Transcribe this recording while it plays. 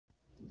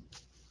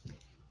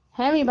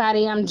Hey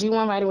everybody, I'm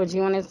G1 Writer with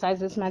G1 Insights.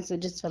 This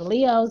message is for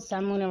Leo,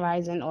 Sun, Moon, and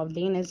Rising, or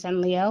Venus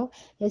and Leo.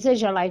 This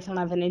is your life and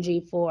love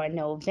energy for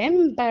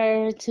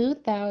November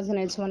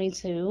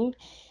 2022.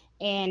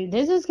 And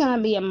this is going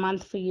to be a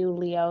month for you,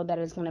 Leo, that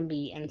is going to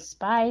be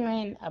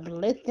inspiring,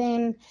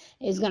 uplifting.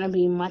 It's going to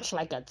be much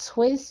like a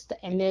twist,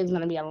 and there's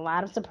going to be a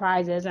lot of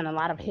surprises and a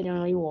lot of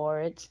hidden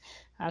rewards.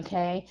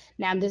 Okay,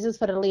 now this is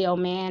for the Leo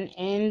man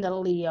and the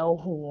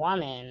Leo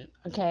woman.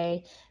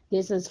 Okay,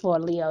 this is for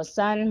Leo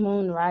Sun,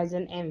 Moon,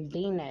 Rising, and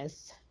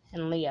Venus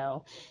in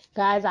Leo.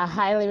 Guys, I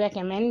highly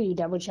recommend you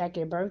double check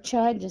your birth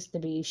chart just to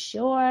be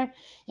sure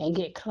and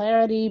get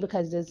clarity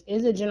because this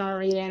is a general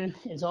reading.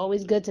 It's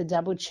always good to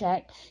double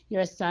check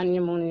your sun,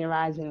 your moon, your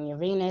rising, and your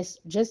Venus,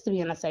 just to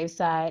be on the safe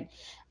side.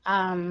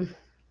 Um,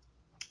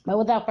 but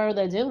without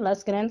further ado,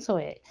 let's get into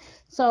it.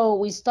 So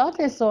we start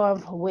this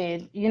off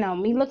with,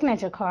 me looking at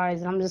your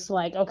cards, and I'm just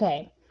like,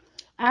 okay,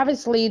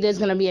 obviously there's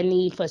going to be a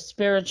need for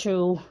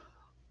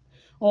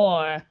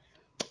or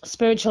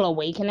spiritual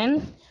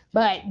awakening,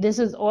 but this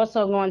is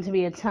also going to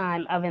be a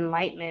time of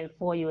enlightenment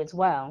for you as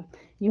well.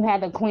 You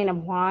had the Queen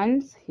of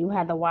Wands, you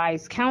had the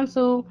Wise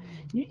Council,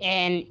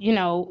 and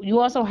you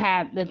also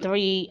have the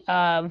Three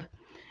of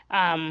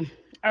um,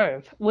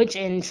 Earth, which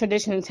in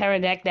traditional tarot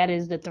deck that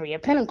is the Three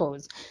of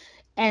Pentacles.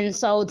 And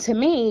so to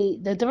me,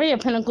 the Three of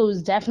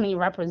Pentacles definitely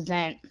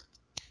represent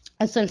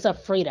a sense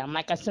of freedom,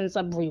 like a sense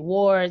of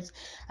rewards,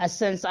 a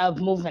sense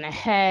of moving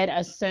ahead,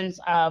 a sense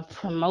of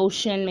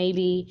promotion,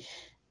 maybe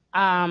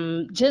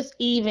just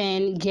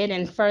even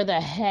getting further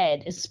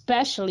ahead,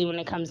 especially when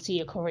it comes to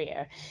your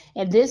career.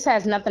 If this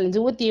has nothing to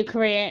do with your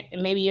career,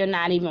 maybe you're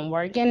not even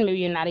working, maybe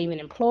you're not even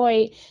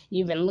employed,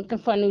 you've been looking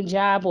for a new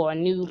job or a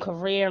new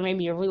career,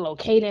 maybe you're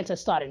relocating to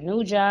start a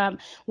new job.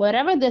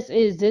 Whatever this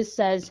is, this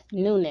says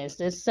newness.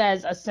 This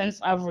says a sense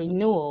of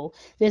renewal.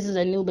 This is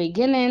a new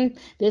beginning.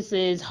 This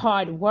is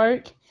hard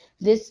work.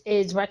 This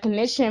is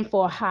recognition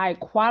for high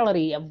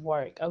quality of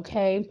work,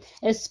 okay?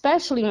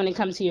 Especially when it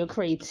comes to your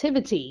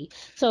creativity.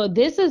 So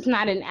this is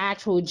not an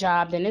actual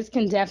job, then this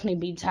can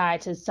definitely be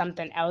tied to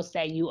something else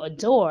that you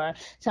adore,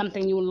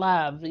 something you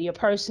love, your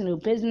personal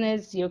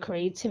business, your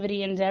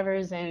creativity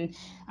endeavors, and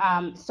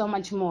so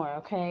much more,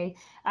 okay?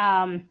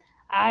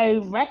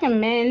 I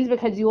recommend,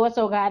 because you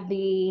also got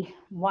the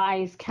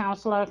Wise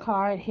Counselor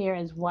card here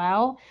as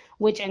well,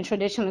 which in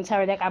traditional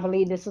tarot deck, I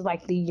believe this is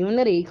like the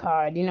Unity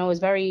card. It's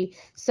very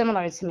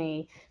similar to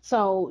me.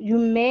 So you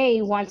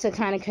may want to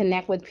kind of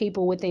connect with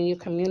people within your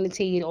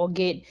community or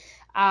get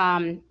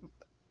um,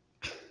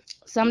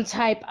 some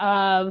type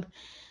of,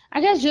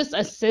 I guess, just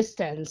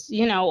assistance,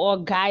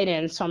 or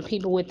guidance from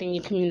people within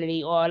your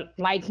community or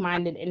like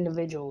minded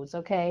individuals,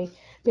 okay?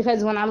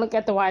 Because when I look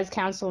at the Wise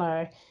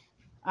Counselor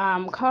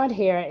card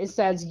here, it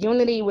says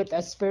unity with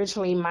a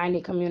spiritually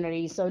minded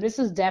community. So this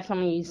is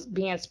definitely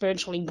being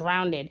spiritually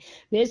grounded.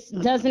 This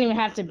doesn't even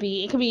have to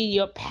be, it could be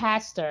your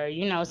pastor,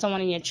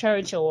 someone in your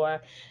church,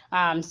 or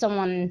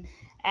someone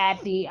at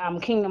the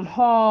Kingdom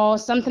Hall,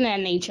 something of that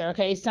nature,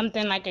 okay?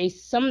 Something like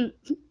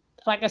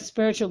a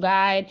spiritual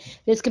guide.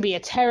 This could be a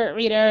tarot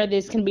reader.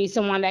 This can be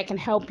someone that can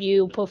help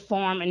you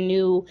perform a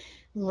new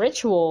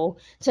ritual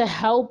to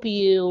help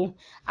you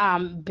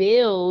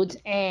build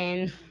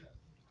and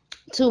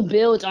to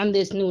build on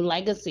this new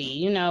legacy.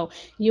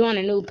 You're on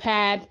a new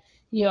path.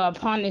 You're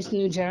upon this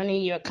new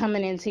journey. You're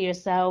coming into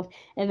yourself.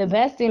 And the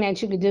best thing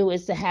that you could do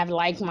is to have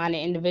like minded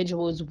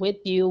individuals with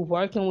you,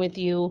 working with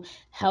you,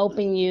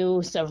 helping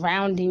you,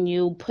 surrounding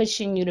you,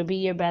 pushing you to be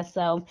your best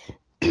self.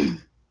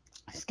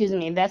 Excuse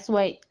me, that's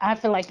what I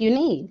feel like you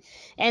need.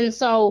 And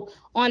so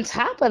on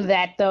top of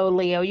that, though,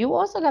 Leo, you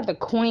also got the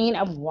Queen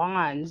of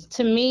Wands.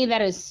 To me,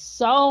 that is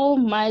so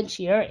much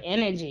your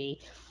energy.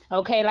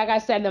 Okay, like I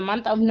said, the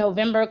month of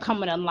November come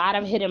with a lot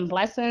of hidden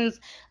blessings,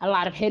 a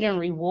lot of hidden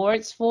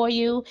rewards for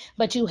you,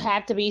 but you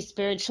have to be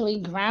spiritually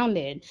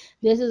grounded.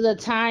 This is a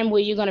time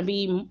where you're going to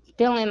be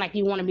feeling like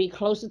you want to be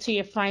closer to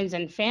your friends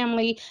and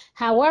family.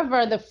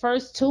 However, the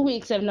first 2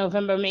 weeks of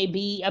November may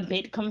be a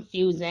bit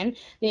confusing.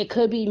 There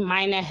could be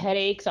minor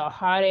headaches or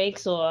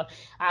heartaches or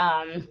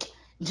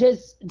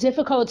just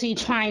difficulty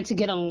trying to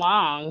get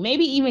along,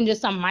 maybe even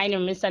just some minor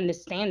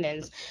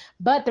misunderstandings.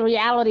 But the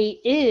reality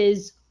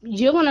is,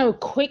 you're going to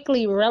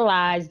quickly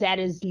realize that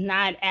is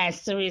not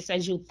as serious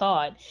as you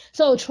thought.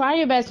 So try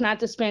your best not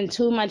to spend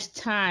too much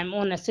time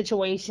on a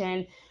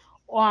situation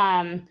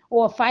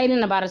or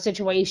fighting about a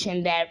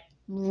situation that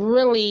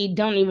really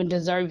don't even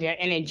deserve your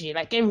energy.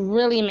 Like, it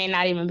really may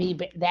not even be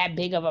that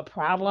big of a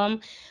problem.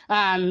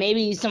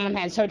 Maybe someone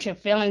has hurt your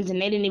feelings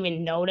and they didn't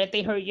even know that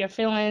they hurt your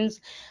feelings.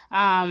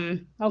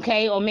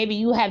 Okay, or maybe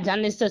you have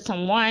done this to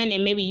someone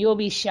and maybe you'll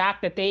be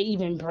shocked that they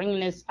even bring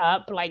this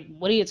up. Like,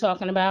 what are you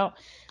talking about?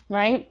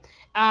 Right?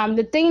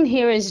 The thing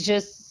here is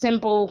just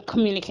simple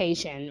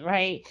communication,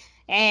 right?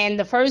 And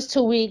the first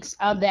 2 weeks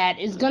of that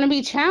is going to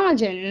be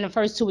challenging in the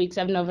first 2 weeks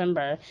of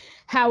November.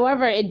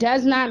 However, it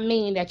does not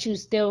mean that you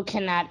still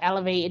cannot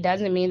elevate. It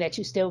doesn't mean that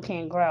you still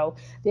can't grow.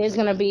 There's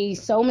going to be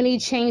so many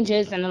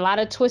changes and a lot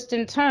of twists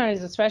and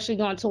turns, especially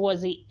going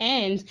towards the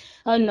end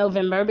of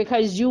November,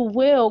 because you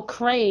will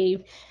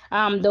crave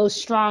those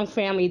strong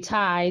family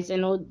ties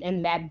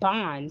and that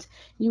bond.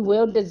 You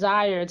will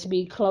desire to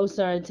be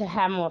closer, to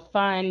have more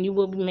fun. You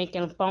will be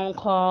making phone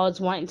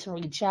calls, wanting to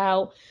reach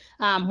out,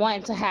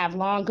 wanting to have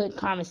long, good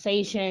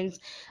conversations,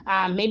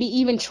 maybe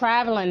even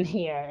traveling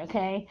here.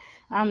 Okay.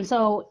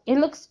 So it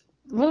looks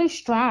really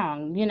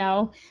strong, you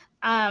know.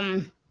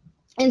 Um,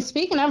 and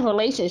speaking of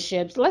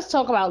relationships, let's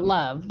talk about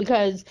love,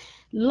 because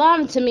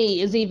love to me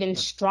is even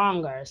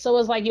stronger. So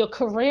it's like your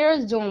career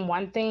is doing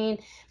one thing,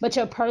 but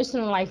your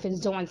personal life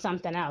is doing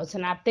something else.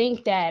 And I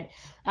think that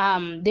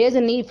there's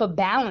a need for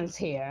balance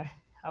here,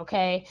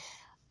 okay?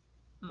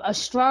 A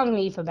strong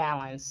need for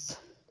balance.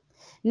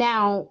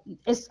 Now,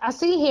 I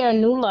see here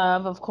new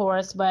love, of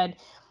course, but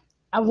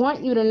I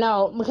want you to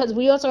know, because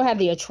we also have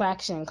the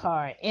attraction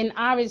card. And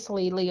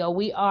obviously, Leo,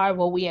 we are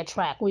what we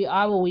attract. We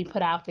are what we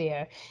put out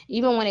there,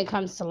 even when it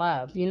comes to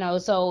love, you know.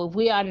 So if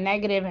we are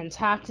negative and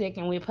toxic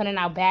and we're putting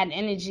out bad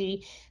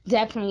energy,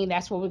 definitely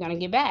that's what we're going to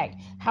get back.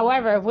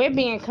 However, if we're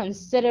being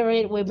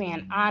considerate, we're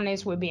being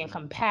honest, we're being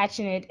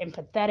compassionate,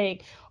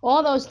 empathetic,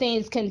 all those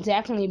things can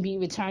definitely be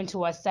returned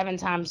to us 7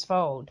 times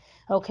fold.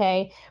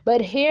 Okay. But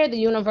here the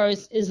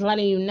universe is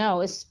letting you know,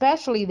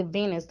 especially the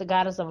Venus, the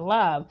goddess of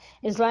love,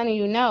 is letting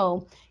you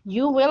know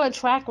you will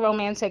attract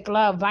romantic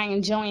love by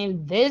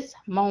enjoying this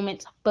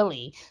moment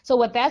fully. So,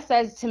 what that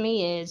says to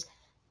me is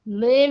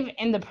live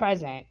in the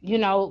present. You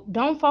know,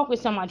 don't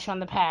focus so much on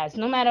the past.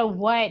 No matter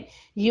what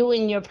you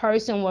and your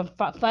person were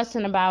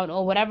fussing about,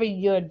 or whatever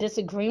your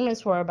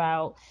disagreements were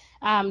about,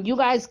 you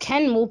guys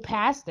can move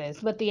past this.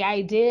 But the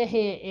idea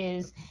here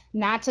is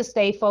not to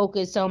stay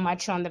focused so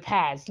much on the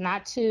past,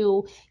 not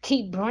to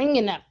keep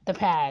bringing up the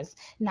past,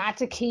 not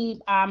to keep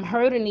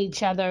hurting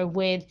each other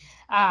with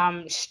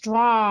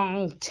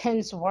strong,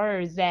 tense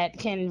words that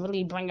can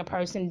really bring a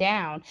person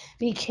down.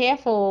 Be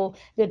careful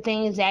the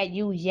things that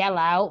you yell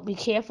out. Be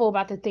careful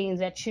about the things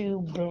that you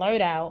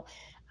blurt out.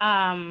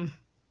 Um,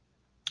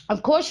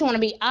 of course you want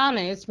to be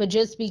honest, but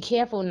just be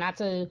careful not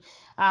to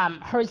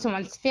hurt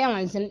someone's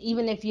feelings. And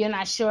even if you're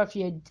not sure if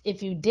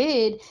you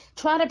did,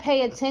 try to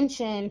pay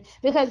attention,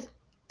 because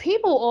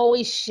people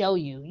always show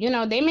you. You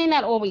know, they may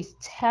not always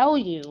tell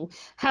you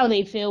how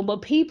they feel,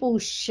 but people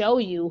show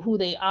you who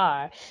they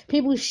are.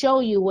 People show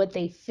you what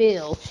they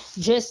feel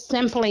just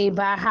simply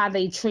by how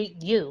they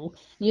treat you.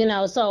 You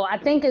know, so I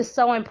think it's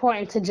so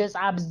important to just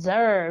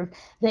observe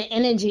the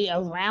energy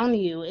around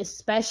you,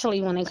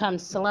 especially when it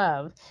comes to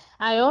love.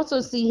 I also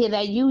see here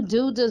that you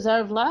do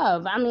deserve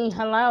love. I mean,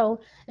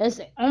 hello,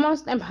 it's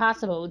almost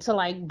impossible to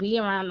like be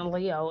around a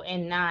Leo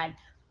and not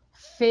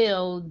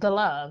feel the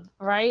love,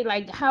 right?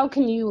 Like, how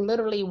can you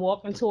literally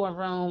walk into a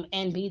room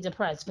and be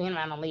depressed being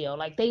around a Leo?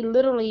 Like, they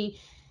literally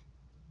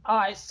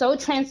are so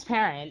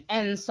transparent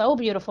and so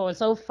beautiful and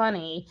so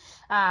funny.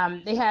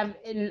 They have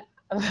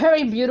a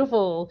very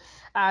beautiful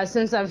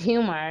sense of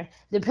humor,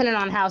 depending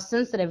on how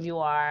sensitive you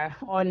are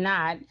or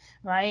not,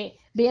 right?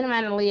 Being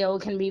around a Leo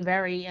can be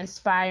very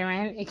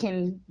inspiring. It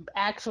can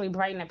actually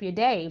brighten up your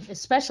day,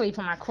 especially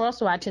for my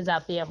cross watchers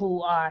out there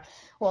who are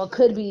or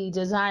could be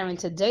desiring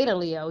to date a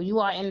Leo.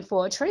 You are in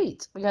for a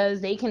treat, because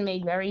they can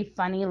make very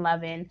funny,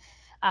 loving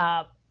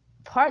uh,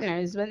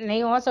 partners, but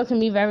they also can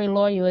be very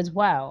loyal as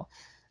well.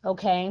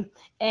 Okay.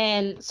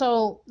 And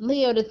so,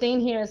 Leo, the thing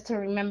here is to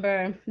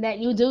remember that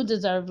you do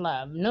deserve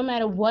love. No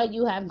matter what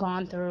you have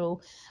gone through,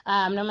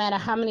 no matter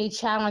how many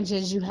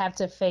challenges you have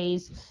to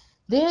face,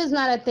 there's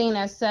not a thing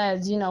that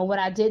says, you know, what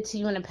I did to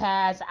you in the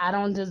past, I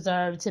don't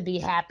deserve to be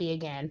happy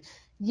again.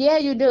 Yeah,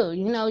 you do.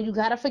 You know, you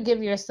got to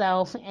forgive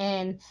yourself.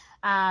 And,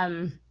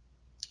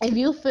 if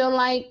you feel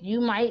like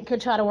you might could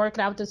try to work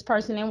it out with this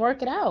person, and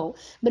work it out.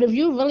 But if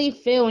you really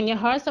feel in your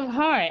hearts of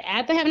heart,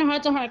 after having a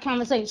heart to heart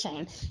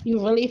conversation, you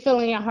really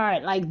feel in your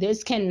heart like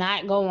this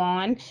cannot go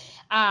on,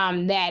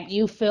 that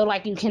you feel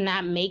like you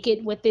cannot make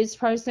it with this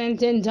person,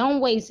 then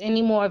don't waste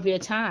any more of your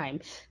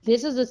time.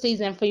 This is a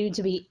season for you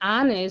to be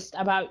honest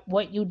about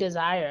what you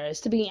desire,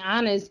 is to be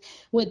honest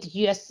with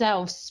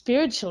yourself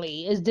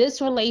spiritually. Is this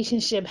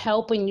relationship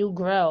helping you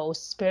grow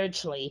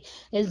spiritually?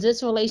 Is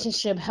this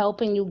relationship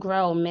helping you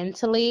grow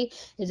mentally?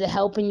 Is it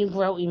helping you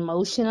grow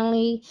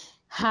emotionally?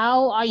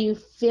 How are you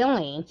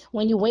feeling?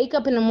 When you wake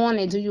up in the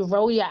morning, do you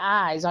roll your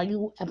eyes? Are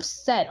you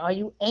upset? Are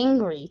you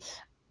angry?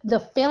 The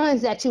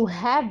feelings that you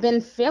have been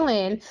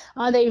feeling,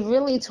 are they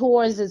really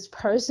towards this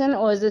person,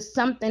 or is it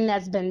something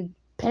that's been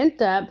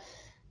pent up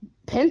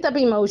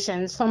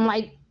emotions from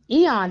like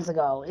eons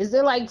ago? Is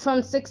it like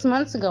from 6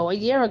 months ago, a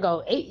year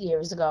ago, 8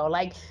 years ago?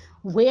 Like,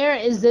 where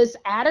is this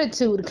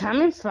attitude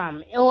coming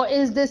from? Or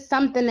is this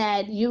something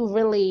that you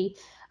really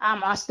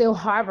are still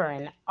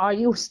harboring? are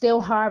you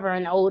still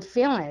harboring old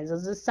feelings?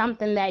 Is this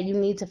something that you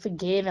need to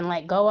forgive and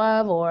let go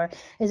of, or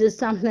is it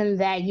something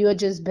that you're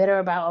just bitter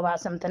about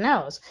something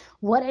else?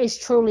 What is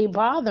truly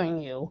bothering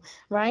you,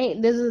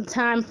 right? This is a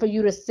time for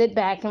you to sit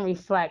back and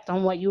reflect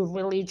on what you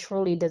really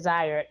truly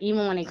desire,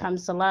 even when it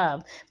comes to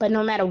love. But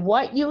no matter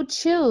what you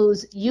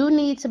choose, you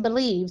need to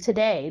believe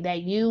today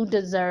that you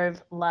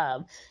deserve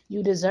love.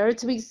 You deserve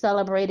to be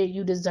celebrated.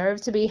 You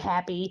deserve to be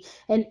happy.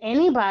 And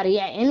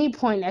anybody at any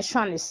point that's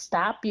trying to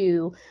stop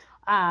you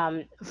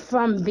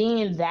from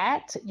being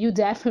that, you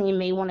definitely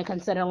may want to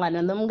consider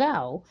letting them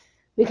go,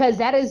 because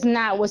that is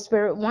not what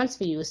spirit wants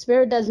for you.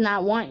 Spirit does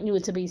not want you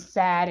to be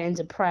sad and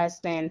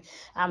depressed and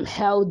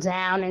held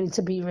down and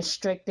to be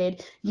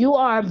restricted. You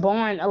are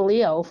born a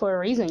Leo for a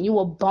reason. You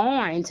were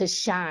born to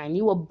shine.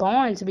 You were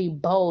born to be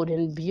bold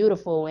and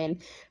beautiful and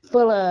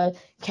full of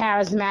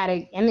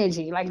charismatic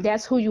energy. Like,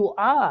 that's who you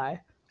are.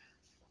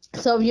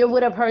 So if you're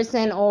with a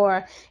person,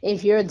 or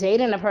if you're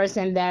dating a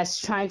person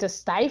that's trying to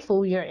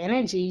stifle your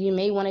energy, you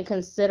may want to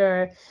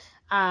consider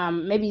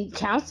maybe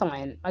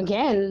counseling.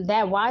 Again,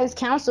 that wise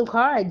counsel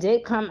card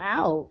did come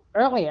out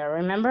earlier.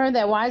 Remember,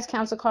 that wise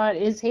counsel card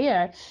is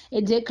here.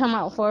 It did come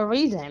out for a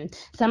reason.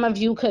 Some of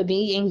you could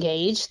be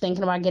engaged,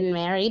 thinking about getting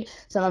married.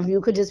 Some of you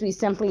could just be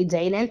simply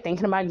dating,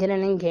 thinking about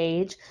getting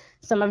engaged.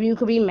 Some of you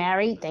could be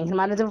married, thinking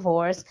about a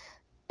divorce.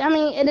 I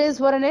mean, it is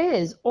what it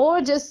is.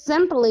 Or just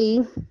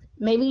simply,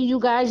 maybe you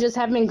guys just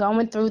have been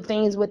going through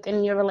things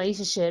within your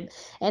relationship,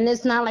 and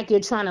it's not like you're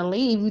trying to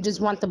leave. You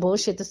just want the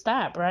bullshit to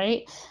stop,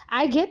 right?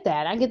 I get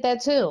that. I get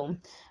that too.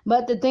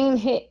 But the thing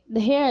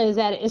here is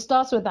that it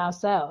starts with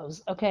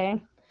ourselves, okay?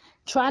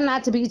 Try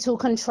not to be too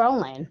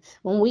controlling.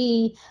 When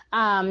we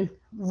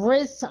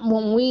resist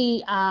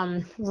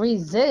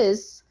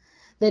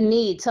the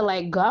need to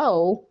let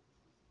go,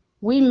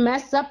 we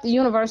mess up the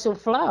universal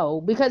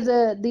flow, because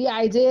the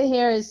idea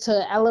here is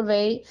to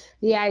elevate.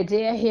 The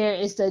idea here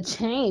is to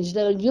change.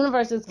 The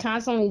universe is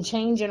constantly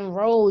changing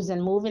roles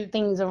and moving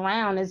things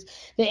around. As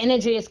the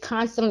energy is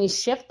constantly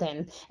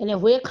shifting, and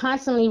if we're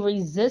constantly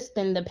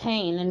resisting the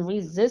pain and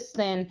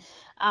resisting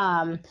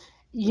um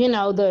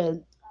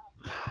the,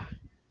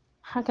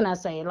 how can I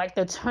say, like,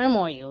 the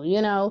turmoil,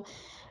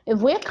 if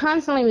we're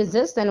constantly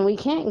resisting, we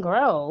can't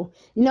grow.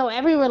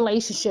 Every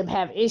relationship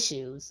have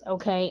issues,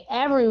 okay?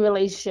 Every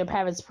relationship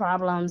have its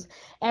problems.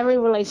 Every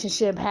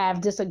relationship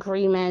have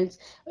disagreements.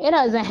 It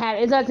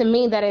doesn't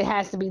mean that it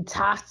has to be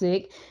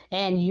toxic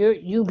and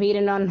you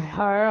beating on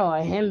her or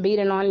him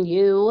beating on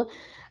you.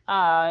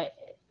 uh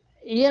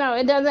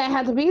it doesn't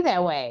have to be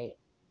that way.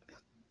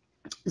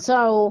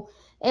 So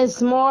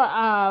it's more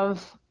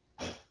of,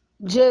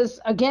 just,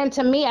 again,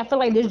 to me, I feel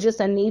like there's just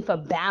a need for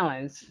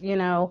balance,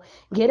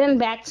 getting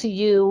back to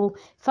you,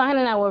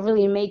 finding out what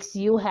really makes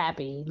you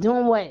happy,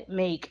 doing what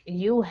make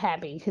you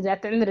happy, because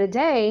at the end of the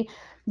day,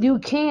 you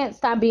can't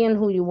stop being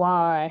who you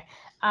are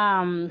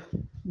um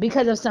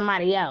because of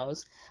somebody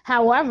else.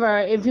 However,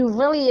 if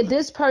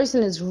this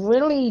person is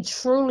really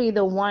truly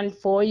the one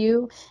for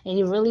you, and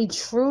you really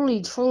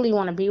truly truly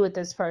want to be with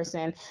this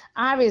person,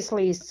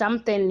 obviously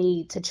something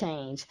need to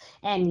change.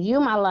 And you,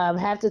 my love,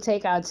 have to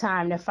take our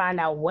time to find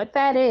out what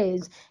that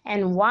is,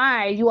 and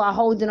why you are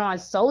holding on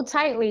so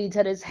tightly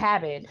to this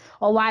habit,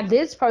 or why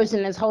this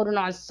person is holding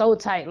on so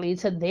tightly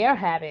to their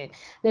habit.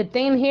 The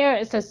thing here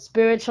is to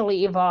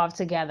spiritually evolve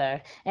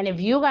together. And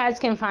if you guys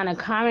can find a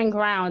common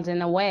ground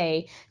in a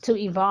way to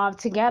evolve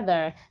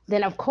together,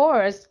 then of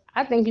course,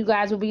 I think you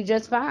guys will be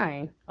just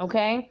fine.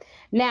 Okay.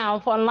 Now,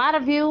 for a lot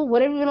of you,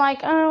 whatever you're like,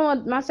 oh,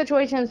 my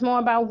situation is more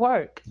about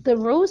work, the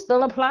rules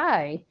still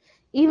apply.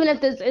 Even if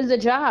this is a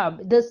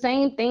job, the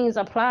same things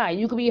apply.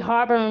 You could be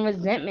harboring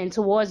resentment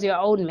towards your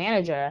old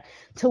manager,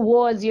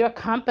 towards your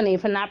company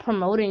for not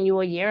promoting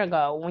you a year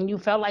ago when you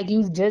felt like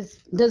you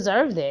just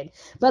deserved it.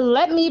 But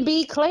let me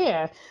be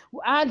clear.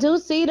 I do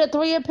see the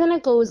Three of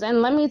Pentacles,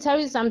 and let me tell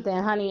you something,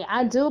 honey.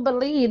 I do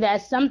believe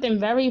that something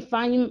very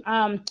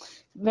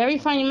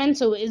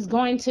fundamental is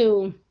going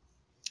to,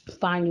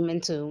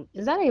 fundamental,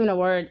 is that even a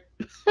word?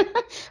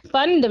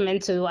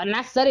 Fundamental, and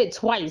I said it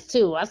twice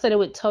too. I said it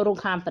with total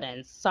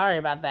confidence. Sorry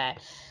about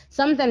that.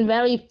 Something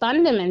very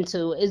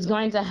fundamental is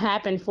going to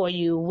happen for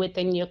you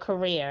within your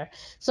career.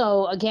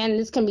 So again,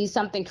 this can be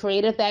something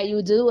creative that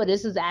you do, or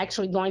this is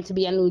actually going to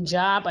be a new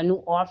job, a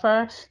new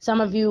offer. Some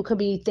of you could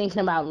be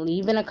thinking about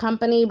leaving a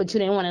company, but you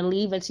didn't want to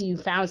leave until you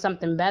found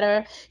something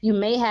better. You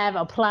may have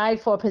applied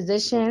for a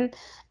position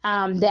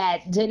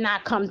that did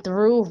not come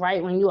through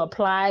right when you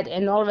applied,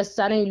 and all of a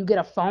sudden you get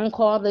a phone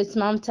call this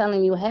month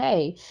telling you,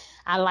 hey,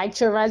 I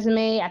liked your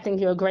resume, I think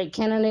you're a great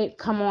candidate,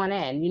 come on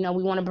in,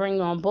 we want to bring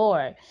you on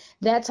board,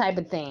 that type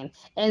of thing.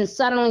 And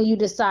suddenly you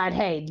decide,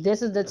 hey,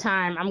 this is the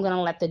time I'm going to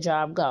let the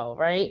job go,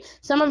 right?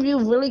 Some of you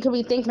really could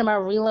be thinking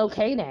about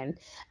relocating.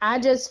 I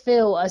just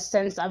feel a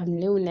sense of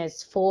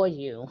newness for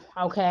you,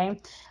 okay?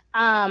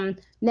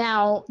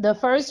 Now the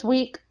first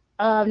week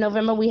of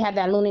November, we have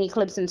that lunar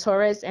eclipse in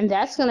Taurus, and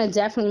that's going to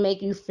definitely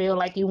make you feel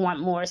like you want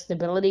more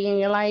stability in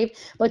your life,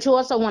 but you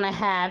also want to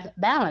have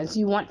balance.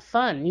 You want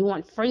fun, you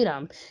want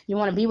freedom, you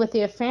want to be with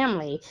your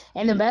family.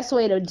 And the best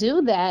way to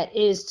do that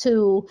is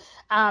to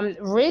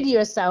rid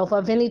yourself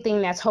of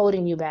anything that's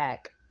holding you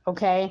back.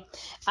 Okay.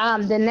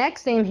 The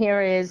next thing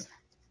here is,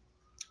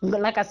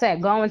 like I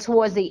said, going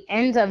towards the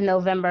end of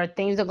November,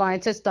 things are going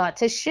to start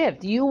to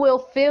shift. You will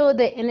feel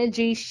the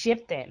energy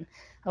shifting,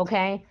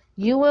 okay?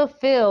 You will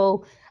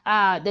feel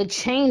the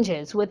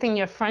changes within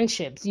your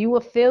friendships. You will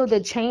feel the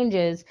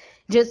changes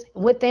just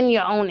within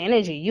your own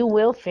energy. You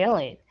will feel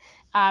it.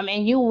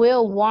 And you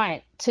will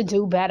want to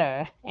do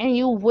better, and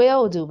you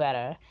will do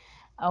better,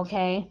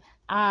 okay?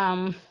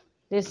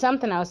 There's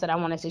something else that I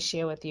wanted to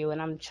share with you,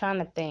 and I'm trying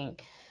to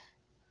think.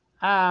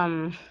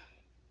 Um,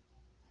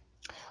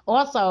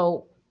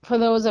 Also, for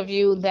those of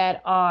you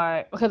that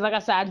are, because like I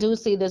said, I do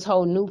see this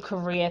whole new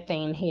career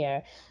thing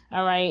here.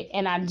 All right.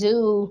 And I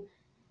do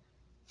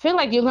feel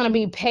like you're going to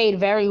be paid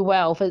very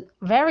well, for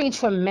very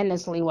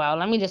tremendously well.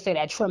 Let me just say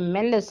that,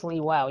 tremendously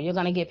well. You're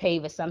going to get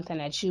paid for something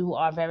that you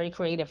are very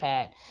creative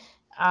at.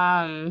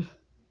 Um,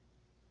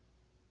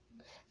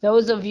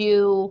 those of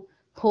you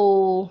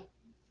who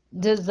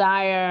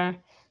desire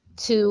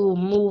to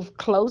move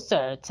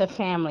closer to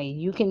family,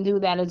 you can do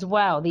that as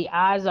well. The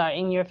odds are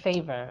in your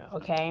favor,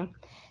 okay?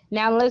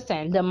 Now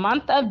listen, the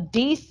month of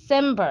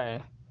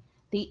December,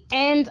 the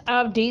end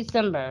of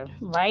December,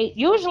 right?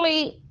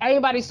 Usually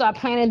everybody start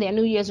planning their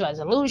New Year's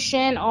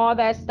resolution, all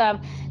that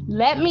stuff.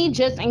 Let me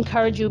just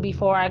encourage you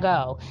before I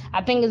go.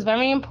 I think it's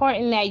very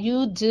important that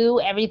you do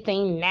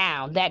everything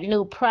now. That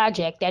new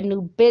project, that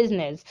new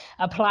business,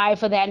 apply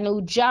for that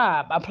new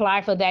job,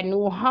 apply for that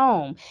new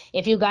home.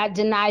 If you got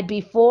denied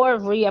before,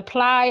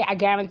 reapply. I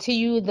guarantee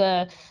you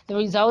the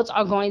results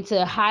are going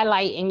to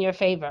highlight in your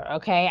favor,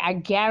 okay? I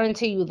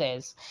guarantee you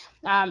this.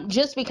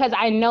 Just because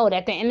I know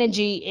that the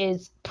energy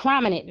is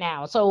prominent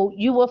now. So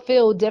you will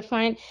feel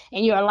different,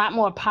 and you're a lot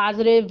more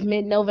positive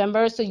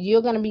mid-November. So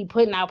you're going to be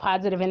putting out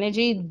positive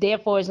energy.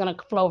 Therefore, it's going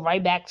to flow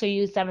right back to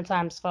you 7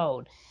 times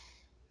fold.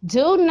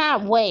 Do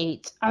not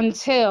wait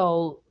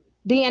until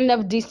the end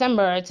of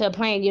December to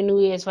plan your New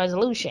Year's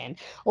resolution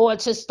or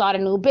to start a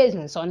new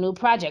business or a new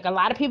project. A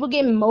lot of people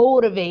get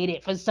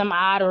motivated for some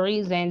odd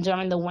reason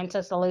during the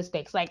winter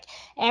solstice. Like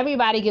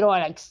everybody get all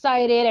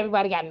excited.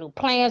 Everybody got new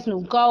plans,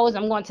 new goals.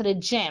 I'm going to the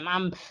gym.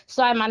 I'm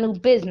starting my new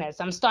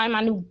business. I'm starting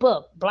my new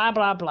book, blah,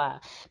 blah, blah.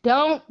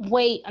 Don't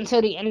wait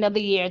until the end of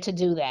the year to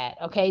do that.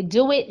 Okay.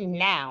 Do it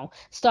now.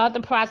 Start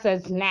the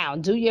process now.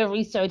 Do your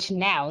research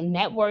now.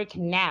 Network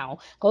now.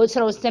 Go to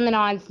those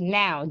seminars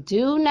now.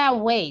 Do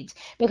not wait,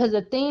 because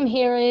the theme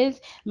here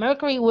is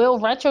Mercury will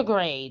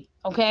retrograde,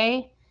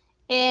 okay?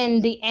 In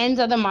the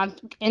end of the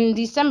month in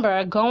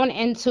December, going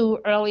into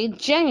early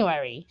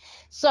January.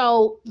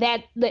 So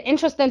that the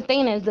interesting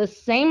thing is the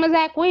same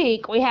exact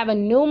week we have a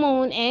new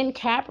moon in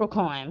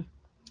Capricorn.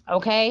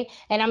 Okay,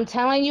 and I'm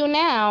telling you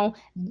now,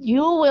 you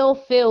will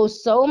feel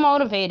so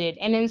motivated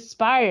and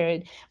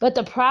inspired. But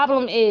the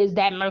problem is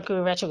that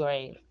Mercury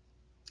retrograde.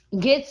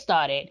 Get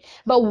started.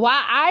 But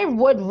why I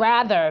would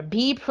rather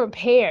be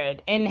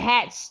prepared and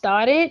had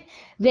started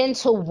than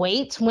to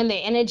wait when the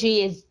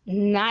energy is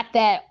not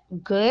that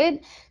good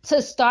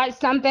to start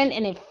something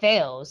and it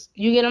fails.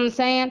 You get what I'm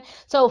saying?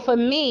 So for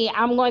me,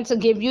 I'm going to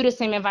give you the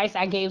same advice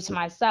I gave to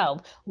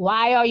myself.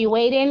 Why are you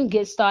waiting?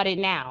 Get started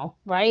now,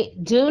 right?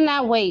 Do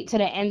not wait to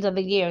the end of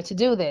the year to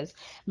do this.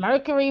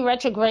 Mercury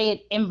retrograde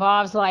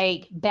involves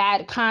like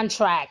bad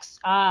contracts,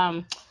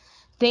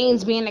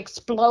 things being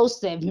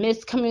explosive,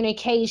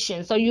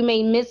 miscommunication. So you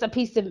may miss a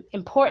piece of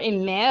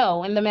important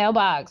mail in the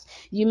mailbox.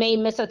 You may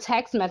miss a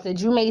text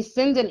message. You may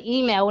send an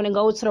email and it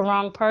goes to the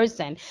wrong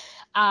person.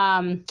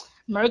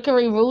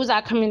 Mercury rules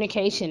our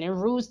communication, it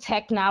rules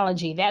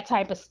technology, that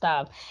type of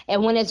stuff.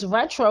 And when it's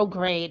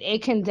retrograde,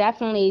 it can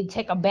definitely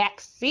take a back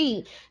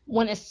seat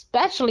when,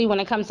 especially when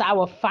it comes to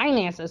our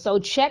finances. So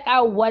check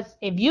out what's,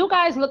 if you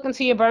guys look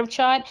into your birth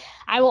chart,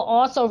 I will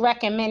also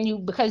recommend you,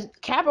 because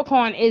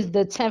Capricorn is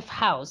the 10th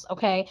house,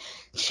 okay?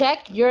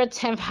 Check your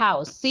 10th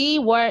house. See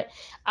what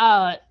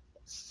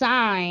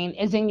sign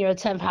is in your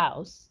 10th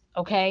house,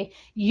 okay?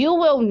 You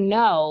will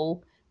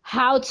know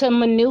how to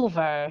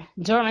maneuver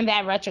during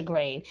that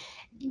retrograde.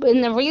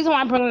 And the reason why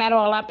I'm bringing that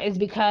all up is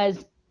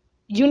because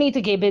you need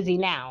to get busy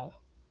now.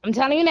 I'm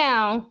telling you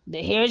now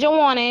that here's your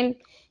warning,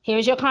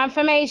 here's your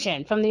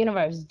confirmation from the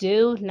universe.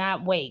 Do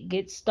not wait.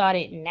 Get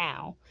started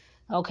now.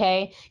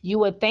 Okay, you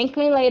would thank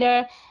me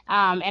later.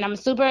 And I'm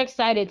super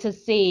excited to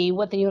see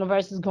what the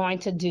universe is going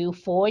to do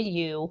for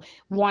you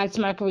once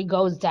Mercury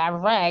goes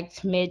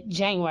direct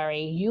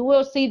mid-January. You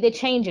will see the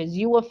changes,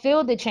 you will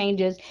feel the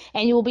changes,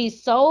 and you will be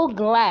so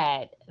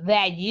glad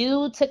that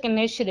you took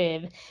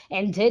initiative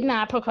and did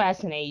not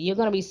procrastinate. You're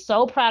going to be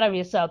so proud of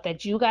yourself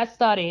that you got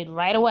started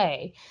right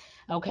away.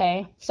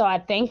 Okay, so I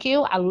thank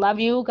you. I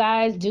love you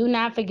guys. Do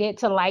not forget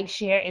to like,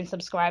 share, and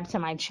subscribe to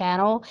my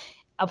channel.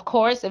 Of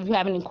course, if you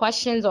have any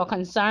questions or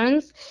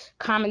concerns,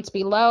 comments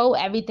below.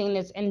 Everything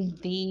is in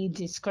the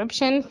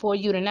description for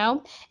you to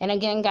know. And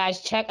again,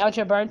 guys, check out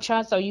your birth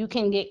chart so you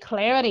can get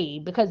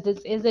clarity, because this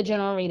is a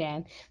general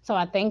reading. So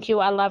I thank you.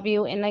 I love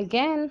you. And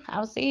again,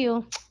 I'll see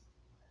you.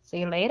 See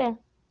you later.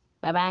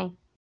 Bye-bye.